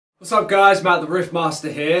What's up guys, Matt the Riff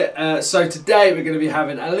Master here. So today we're going to be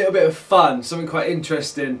having a little bit of fun, something quite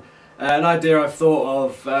interesting, an idea I've thought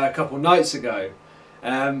of a couple nights ago.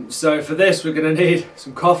 So for this we're going to need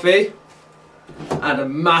some coffee and a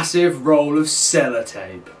massive roll of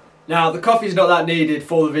sellotape. Now the coffee's not that needed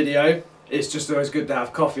for the video, it's just always good to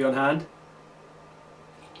have coffee on hand.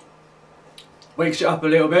 Wakes you up a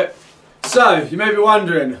little bit. So you may be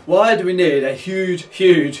wondering, why do we need a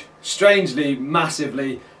huge, strangely massive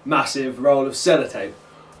roll of sellotape?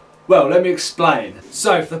 Well, let me explain.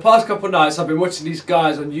 So for the past couple of nights I've been watching these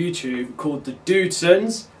guys on YouTube called the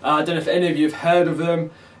Dudesons. I don't know if any of you have heard of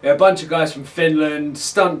them. They're a bunch of guys from Finland,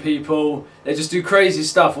 stunt people. They just do crazy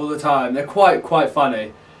stuff all the time. They're quite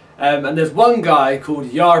funny. And there's one guy called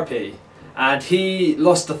Yarpi, and he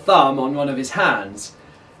lost a thumb on one of his hands,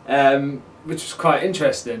 which was quite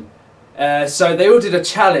interesting. So they all did a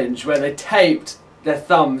challenge where they taped their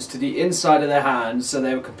thumbs to the inside of their hands so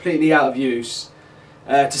they were completely out of use,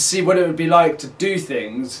 to see what it would be like to do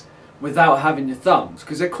things without having your thumbs,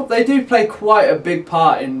 because they do play quite a big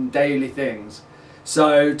part in daily things.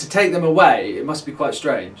 So to take them away, it must be quite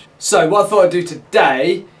strange. So what I thought I'd do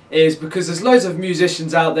today is, because there's loads of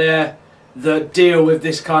musicians out there that deal with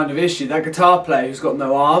this kind of issue. That guitar player who's got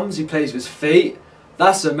no arms, he plays with his feet.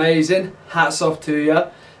 That's amazing, hats off to you.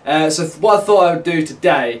 So what I thought I would do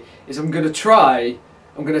today is I'm going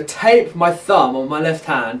to tape my thumb on my left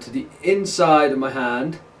hand to the inside of my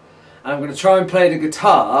hand, and I'm going to try and play the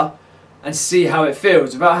guitar and see how it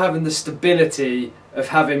feels without having the stability of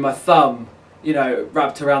having my thumb, you know,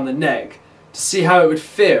 wrapped around the neck, to see how it would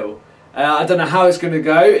feel. I don't know how it's going to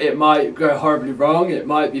go. It might go horribly wrong, it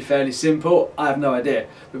might be fairly simple, I have no idea.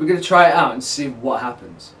 But we're going to try it out and see what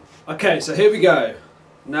happens. Okay, so here we go.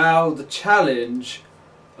 Now the challenge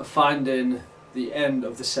of finding the end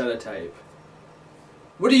of the sellotape.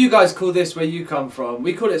 What do you guys call this where you come from?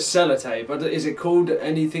 We call it sellotape, but is it called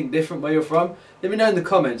anything different where you're from? Let me know in the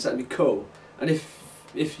comments, that'd be cool. And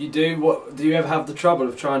if you do, do you ever have the trouble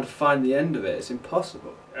of trying to find the end of it? It's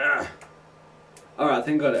impossible. Alright, I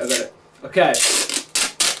think I got it. Okay,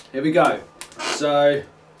 here we go. So,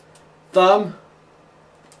 thumb.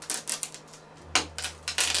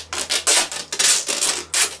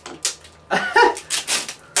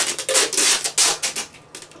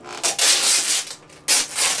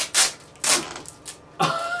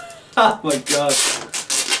 Oh my god.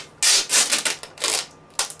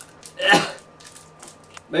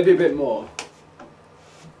 Maybe a bit more.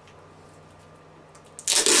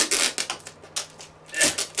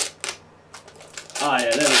 Ah yeah,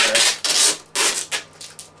 there we go.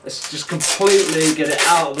 Let's just completely get it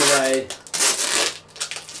out of the way.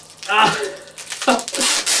 Ah!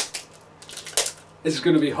 This is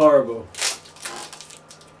going to be horrible.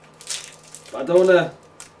 But I don't want to...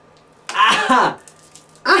 Ah!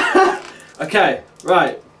 Okay,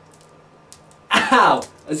 right. Ow!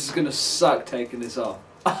 This is going to suck taking this off.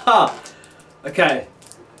 Aha! Okay,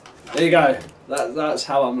 there you go. That's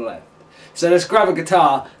how I'm left. So let's grab a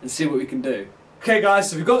guitar and see what we can do. Okay guys,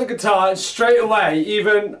 so we've got the guitar, and straight away,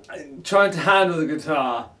 even trying to handle the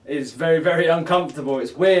guitar is very uncomfortable.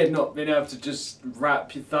 It's weird not being able to just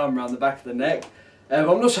wrap your thumb around the back of the neck. But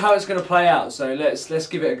I'm not sure how it's going to play out, so let's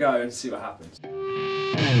give it a go and see what happens.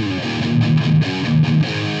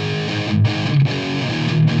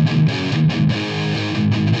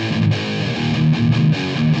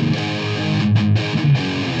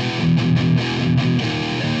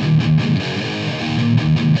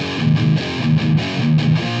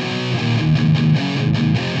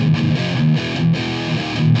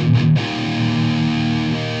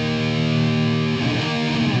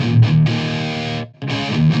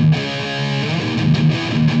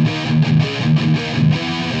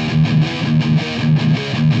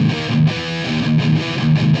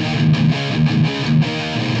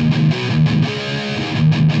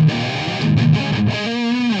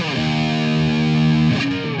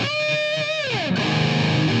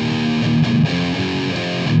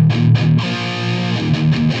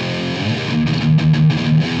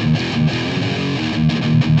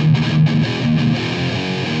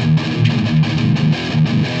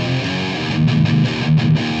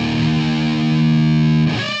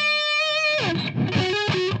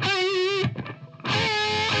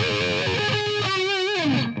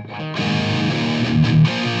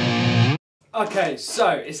 Okay,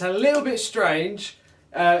 so it's a little bit strange.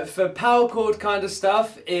 For power chord kind of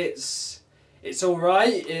stuff, it's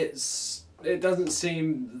alright. It doesn't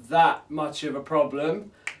seem that much of a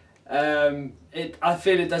problem. I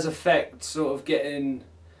feel it does affect sort of getting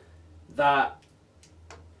that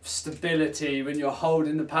stability when you're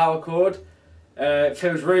holding the power chord. It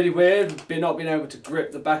feels really weird, not being able to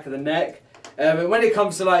grip the back of the neck. But when it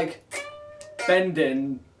comes to like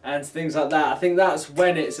bending and things like that, I think that's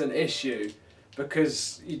when it's an issue,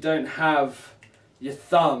 because you don't have your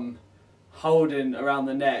thumb holding around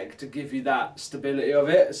the neck to give you that stability of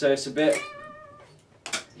it. So it's a bit,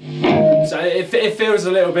 so it feels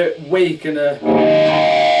a little bit weak and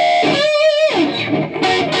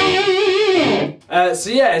so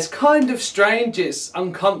yeah, it's kind of strange, it's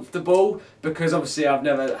uncomfortable, because obviously I've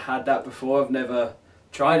never had that before, I've never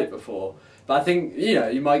tried it before. But I think, you know,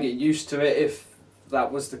 you might get used to it if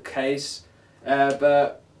that was the case.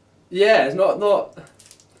 But yeah,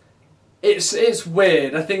 it's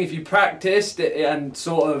weird. I think if you practiced it and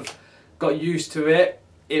sort of got used to it,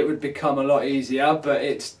 it would become a lot easier. But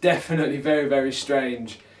it's definitely very, very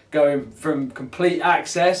strange going from complete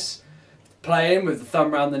access, playing with the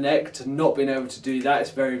thumb around the neck, to not being able to do that. It's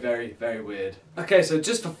very, very, very weird. Okay, so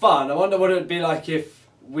just for fun, I wonder what it would be like if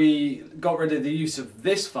we got rid of the use of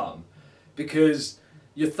this thumb, because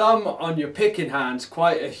your thumb on your picking hand's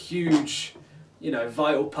quite a huge, you know,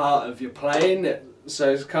 vital part of your playing.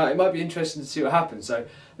 So it's it might be interesting to see what happens. So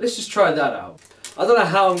let's just try that out. I don't know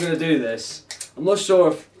how I'm going to do this. I'm not sure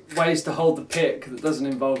of ways to hold the pick that doesn't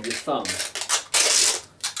involve your thumb.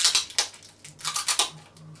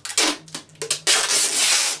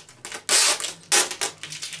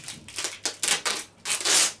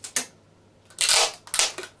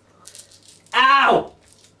 Ow!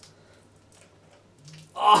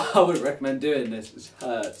 Oh, I wouldn't recommend doing this, it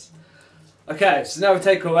hurts. Okay, so now we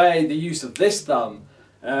take away the use of this thumb.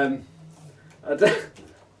 I don't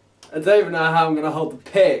even know how I'm going to hold the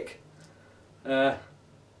pick.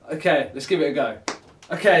 Okay, let's give it a go.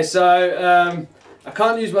 Okay, so I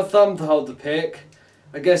can't use my thumb to hold the pick.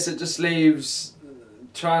 I guess it just leaves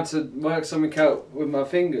trying to work something out with my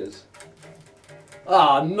fingers.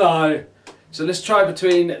 Ah, no! So let's try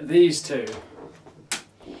between these two.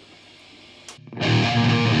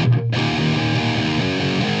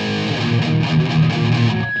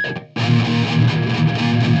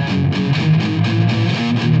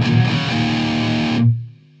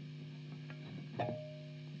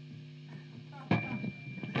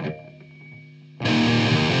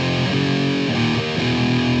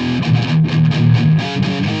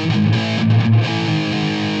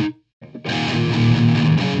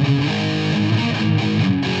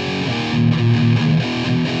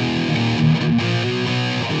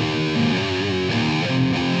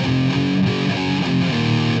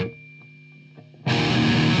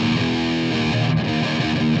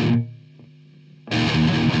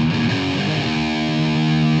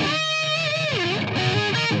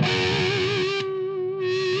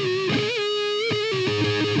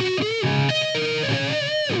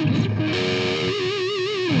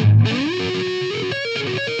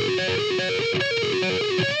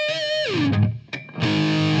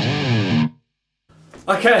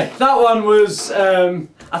 Okay, that one was,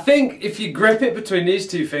 I think if you grip it between these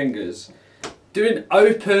two fingers, doing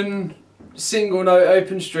open, single note,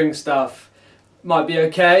 open string stuff might be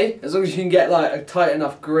okay, as long as you can get like a tight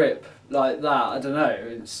enough grip like that. I don't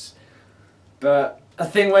know, but I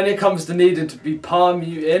think when it comes to needing to be palm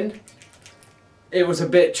muting, it was a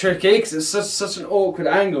bit tricky, because it's such an awkward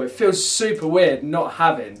angle. It feels super weird not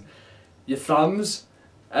having your thumbs.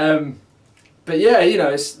 But yeah, you know,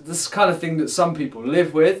 it's this kind of thing that some people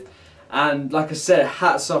live with, and like I said,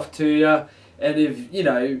 hats off to you. And if, you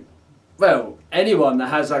know, well, anyone that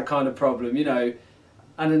has that kind of problem, you know,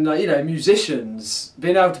 and then, you know, musicians,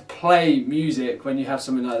 being able to play music when you have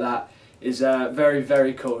something like that is very,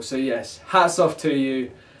 very cool. So yes, hats off to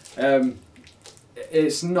you.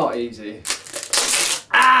 It's not easy.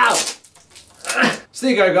 Ow! So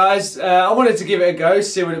there you go, guys. I wanted to give it a go,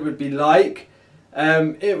 see what it would be like.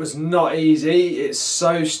 It was not easy. It's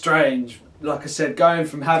so strange. Like I said, going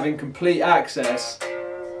from having complete access,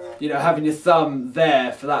 you know, having your thumb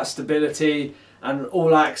there for that stability, and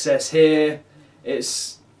all access here,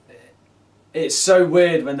 it's so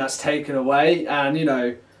weird when that's taken away. And you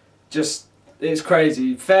know, just, it's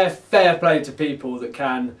crazy. Fair play to people that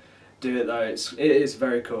can do it though. It is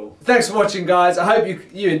very cool. Thanks for watching, guys. I hope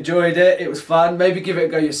you enjoyed it. It was fun. Maybe give it a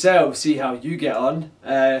go yourself, see how you get on.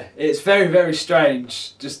 It's very, very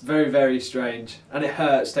strange, just very, very strange, and it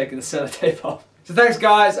hurts taking the sellotape off. So thanks,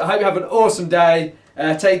 guys. I hope you have an awesome day.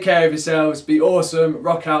 Take care of yourselves, be awesome,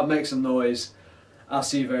 rock out, make some noise. I'll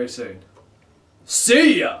see you very soon.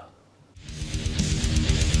 See ya!